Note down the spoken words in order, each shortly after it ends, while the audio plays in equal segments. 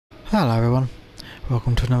Hello everyone,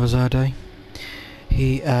 welcome to another Xur day.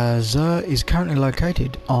 Xur is currently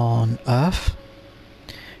located on Earth.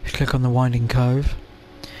 If you click on the winding cove,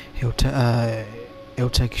 he'll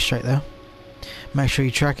take you straight there. Make sure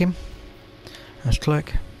you track him. Let's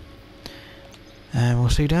click, and we'll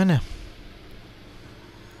see you down there.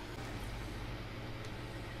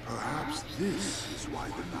 Perhaps this is why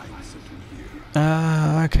the knights settled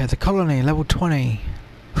here. Okay, the colony, level 20,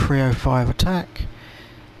 305 attack.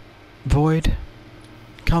 Void.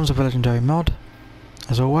 Comes with a legendary mod,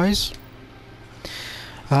 as always.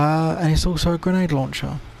 And it's also a grenade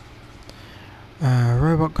launcher.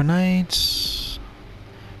 Robot grenades.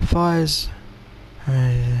 Fires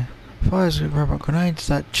robot grenades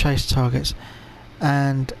that chase targets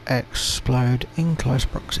and explode in close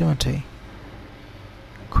proximity.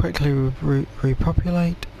 Quickly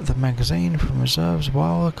repopulate the magazine from reserves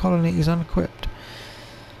while the colony is unequipped.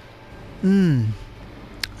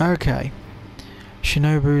 Okay.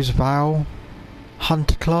 Shinobu's Vow.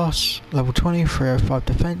 Hunter class. Level 20, 305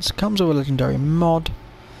 defense. Comes with a legendary mod.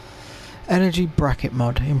 Energy bracket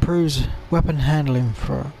mod. Improves weapon handling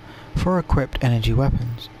for equipped energy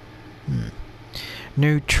weapons.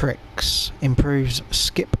 New tricks. Improves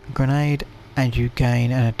skip grenade and you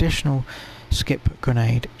gain an additional skip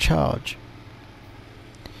grenade charge.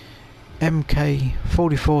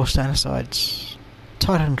 MK44 standardsides.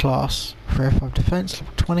 Titan class, 305 defense,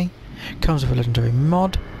 level 20, comes with a legendary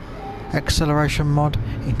mod. Acceleration mod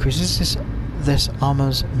increases this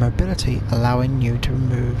armor's mobility, allowing you to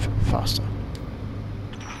move faster.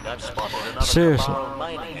 Seriously,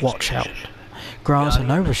 watch out. Grants an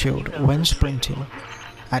overshield when sprinting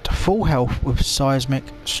at full health with seismic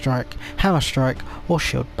strike, hammer strike, or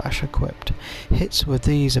shield bash equipped. Hits with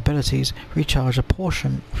these abilities recharge a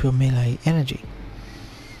portion of your melee energy.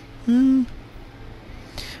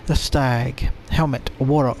 The Stag. Helmet,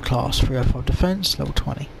 Warlock class, 305 defense, level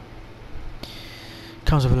 20.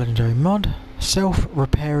 Comes with a legendary mod.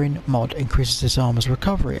 Self-repairing mod increases this armor's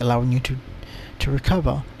recovery, allowing you to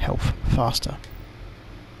recover health faster.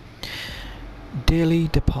 Dearly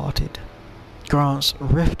Departed. Grants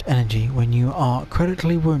rift energy when you are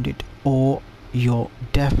critically wounded or your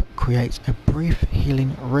death creates a brief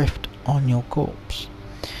healing rift on your corpse.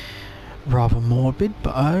 Rather morbid,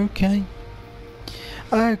 but okay.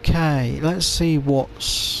 Okay, let's see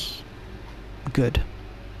what's good.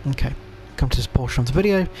 Okay, come to this portion of the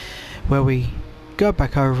video where we go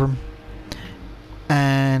back over them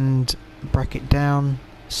and break it down,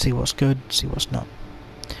 see what's good, see what's not,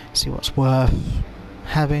 see what's worth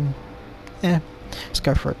having. Yeah, let's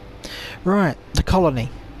go for it. Right, the colony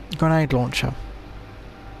grenade launcher.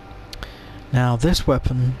 Now this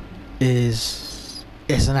weapon is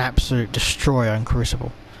an absolute destroyer in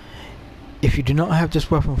Crucible. If you do not have this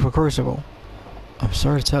weapon for Crucible, I'm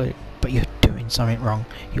sorry to tell you, but you're doing something wrong.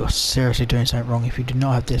 You are seriously doing something wrong if you do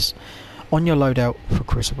not have this on your loadout for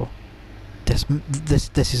Crucible. This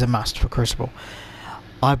is a must for Crucible.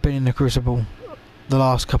 I've been in the Crucible the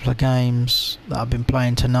last couple of games that I've been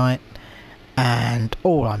playing tonight, and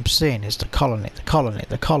all I'm seeing is the colony, the colony,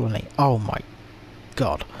 the colony. Oh my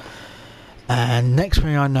god. And next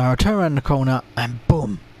thing I know, I turn around the corner and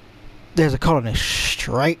boom, there's a colony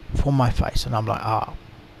straight for my face, and I'm like, oh,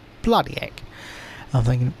 bloody heck. I'm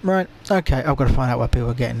thinking, right, okay, I've got to find out where people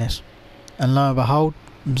are getting this. And lo and behold,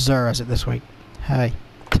 Xur has it this week. Hey.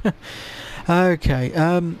 Okay,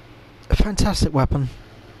 a fantastic weapon.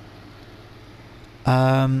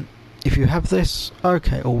 If you have this,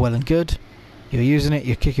 okay, all well and good. You're using it,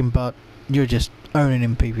 you're kicking butt, you're just owning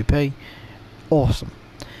in PvP. Awesome.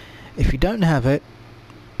 If you don't have it,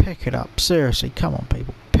 pick it up. Seriously, come on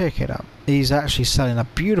people, pick it up. He's actually selling a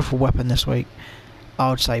beautiful weapon this week.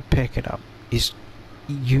 I would say pick it up.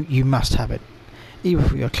 You must have it, either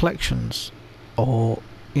for your collections or,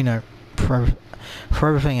 you know, for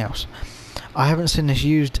everything else. I haven't seen this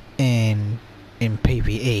used in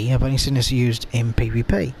PvE. I've only seen this used in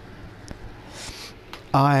PvP.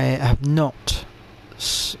 I have not.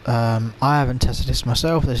 I haven't tested this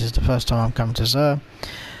myself. This is the first time I'm coming to Xur.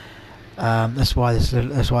 That's why this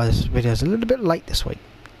video is a little bit late this week.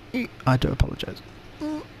 I do apologise.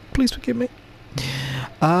 Please forgive me.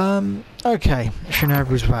 Okay,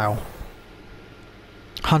 Shinobu's Vow.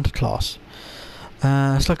 Hunter class.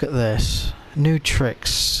 Let's look at this. New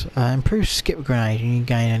tricks. Improve skip grenade and you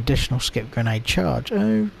gain an additional skip grenade charge.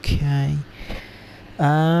 Okay.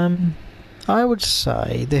 I would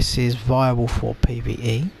say this is viable for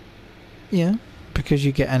PvE. Yeah, because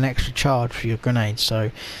you get an extra charge for your grenade.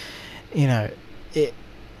 So, you know,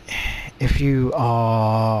 if you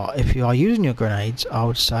are using your grenades, I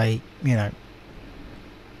would say, you know,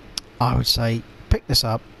 pick this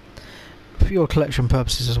up for your collection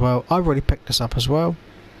purposes as well. I've already picked this up as well.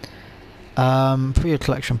 For your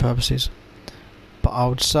collection purposes. But I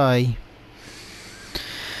would say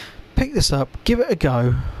pick this up, give it a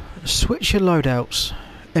go, switch your loadouts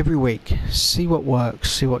every week, see what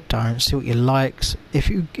works, see what don't, see what you likes. If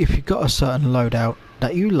you've got a certain loadout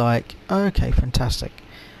that you like, okay, fantastic.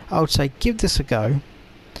 I would say give this a go.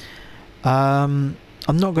 I'm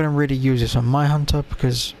not going to really use this on my hunter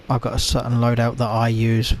because I've got a certain loadout that I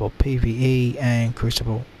use for PvE and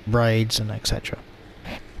Crucible raids and etc.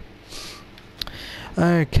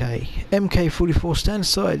 Okay, MK44 standard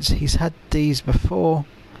sides. He's had these before.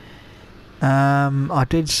 I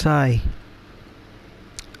did say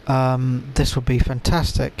this will be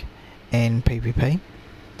fantastic in PvP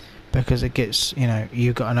because it gets,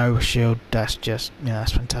 you got an overshield. That's just,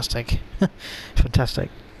 that's fantastic. Fantastic,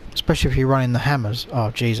 especially if you're running the hammers. Oh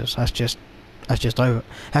Jesus, that's just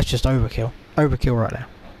overkill. Overkill right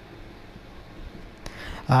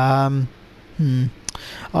now.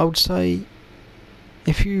 I would say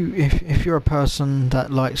if you're a person that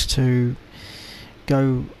likes to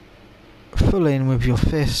go full in with your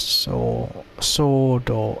fists or sword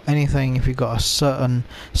or anything, if you've got a certain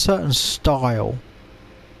style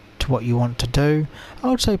to what you want to do, I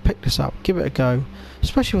would say pick this up, give it a go,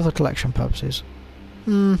 especially for the collection purposes.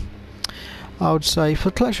 I would say for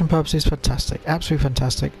collection purposes, fantastic, absolutely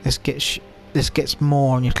fantastic. This gets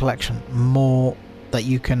more on your collection, more that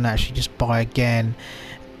you can actually just buy again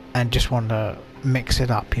and just want to mix it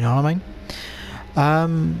up, you know what I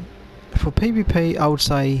mean? For PvP, I would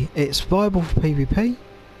say it's viable for PvP,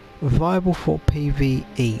 viable for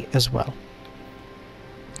PvE as well.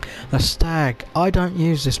 The stag, I don't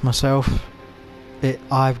use this myself.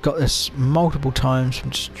 I've got this multiple times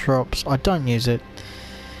from just drops. I don't use it.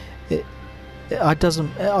 I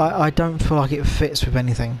don't feel like it fits with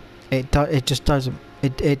anything. It just doesn't.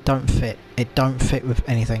 It don't fit. It don't fit with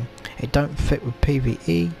anything. It don't fit with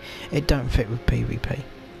PvE. It don't fit with PvP.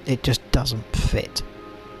 It just doesn't fit.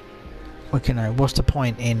 What's the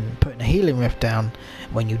point in putting a healing rift down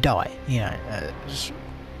when you die? Yeah,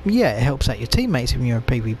 it helps out your teammates if you're in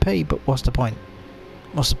PvP, but what's the point?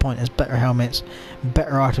 What's the point? There's better helmets,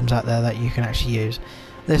 better items out there that you can actually use.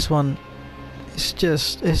 This one, it's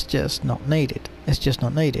just not needed. It's just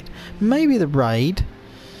not needed. Maybe the raid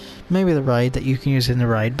that you can use in the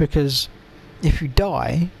raid, because if you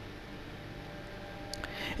die,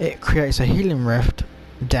 it creates a healing rift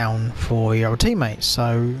down for your teammates.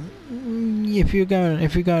 So if you're going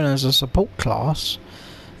as a support class,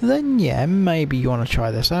 then yeah, maybe you want to try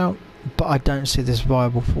this out, but I don't see this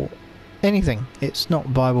viable for anything. It's not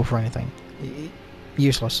viable for anything.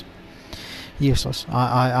 Useless.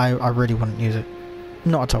 I really wouldn't use it.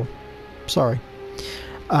 Not at all. Sorry.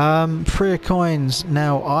 Free coins.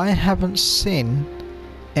 Now, I haven't seen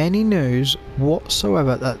any news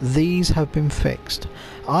whatsoever that these have been fixed.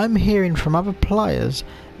 I'm hearing from other players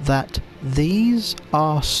that these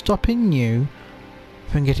are stopping you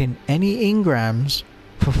from getting any engrams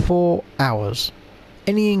for 4 hours.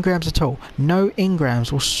 Any engrams at all. No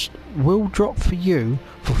engrams will drop for you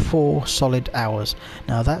for 4 solid hours.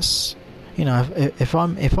 Now that's, if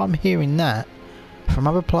I'm hearing that from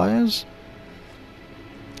other players,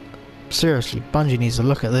 seriously, Bungie needs to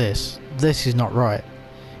look at this. This is not right.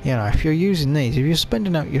 If you're using these, if you're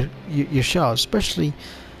spending out your shards, especially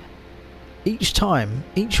each time,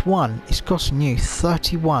 each one is costing you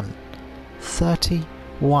 31.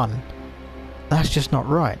 31. That's just not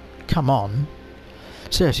right. Come on.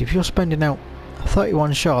 Seriously, if you're spending out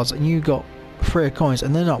 31 shards and you got 3 coins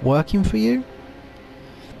and they're not working for you,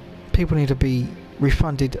 people need to be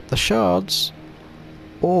refunded the shards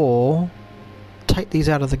or take these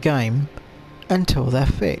out of the game until they're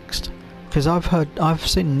fixed. Because I've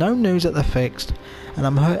seen no news that they're fixed, and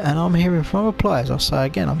I'm hearing from other players. I'll say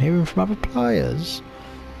again, I'm hearing from other players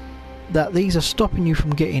that these are stopping you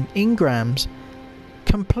from getting engrams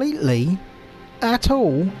completely at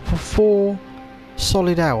all for 4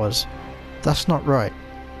 solid hours. That's not right.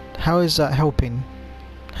 How is that helping?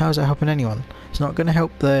 How is that helping anyone? It's not going to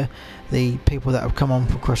help the people that have come on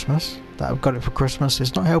for Christmas, that have got it for Christmas.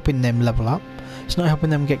 It's not helping them level up. It's not helping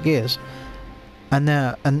them get gears. And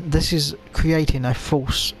this is creating a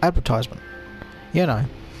false advertisement.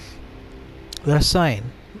 They're saying,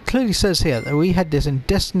 clearly says here that we had this in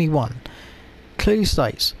Destiny 1. Clearly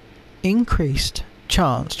states, increased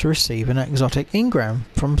chance to receive an exotic engram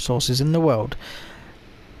from sources in the world.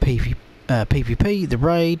 PvP, the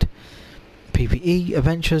raid, PvE,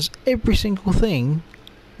 adventures, every single thing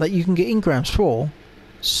that you can get engrams for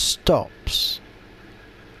stops.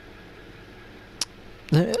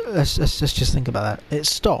 Let's just think about that. It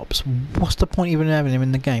stops. What's the point even having him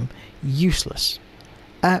in the game? Useless.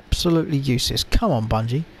 Absolutely useless. Come on,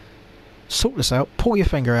 Bungie. Sort this out. Pull your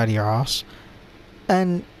finger out of your ass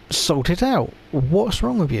and sort it out. What's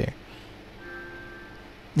wrong with you?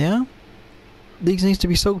 Yeah? These needs to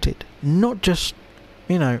be sorted. Not just,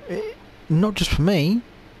 you know, not just for me,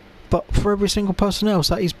 but for every single person else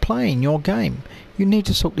that is playing your game. You need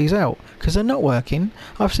to sort these out, because they're not working.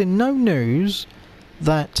 I've seen no news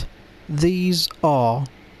that these are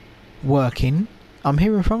working. I'm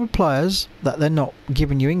hearing from the players that they're not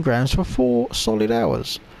giving you engrams for 4 solid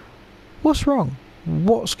hours. What's wrong?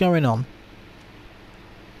 What's going on?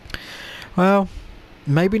 Well,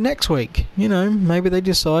 maybe next week. You know, maybe they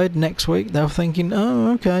decide next week. They're thinking,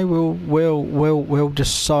 oh, okay, we'll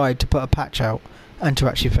decide to put a patch out and to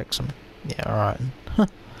actually fix them. Yeah, all right.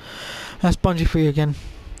 That's Bungie for you again.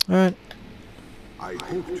 All right.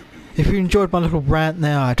 If you enjoyed my little rant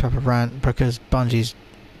there, I had to have a rant because Bungie's...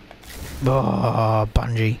 Oh,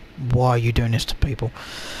 Bungie, why are you doing this to people?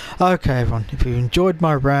 Okay, everyone, if you enjoyed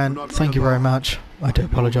my rant, thank you very much. I do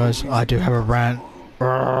apologise, I do have a rant.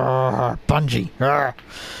 Bungie.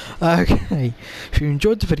 Okay, if you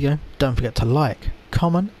enjoyed the video, don't forget to like,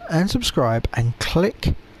 comment and subscribe, and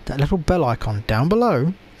click that little bell icon down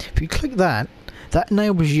below. If you click that, that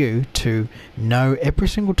enables you to know every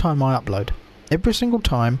single time I upload. Every single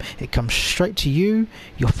time it comes straight to you,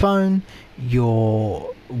 your phone,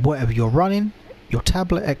 your whatever you're running, your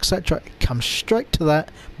tablet, etc. It comes straight to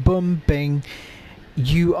that. Boom, bing.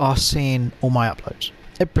 You are seeing all my uploads.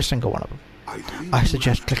 Every single one of them. I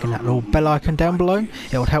suggest clicking that little bell icon down below.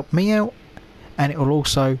 It will help me out, and it will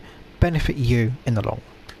also benefit you in the long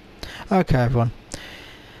run. Okay, everyone.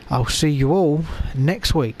 I'll see you all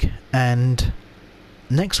next week, and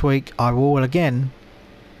next week I will again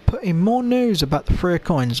put in more news about the free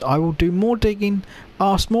coins. I will do more digging,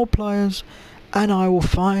 ask more players, and I will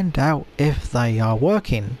find out if they are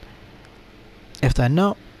working. If they're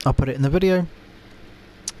not, I'll put it in the video.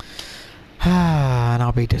 And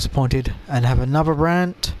I'll be disappointed and have another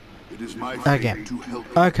rant again.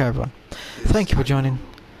 Okay, everyone. Thank you for joining.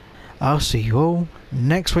 I'll see you all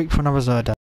next week for another Zerda.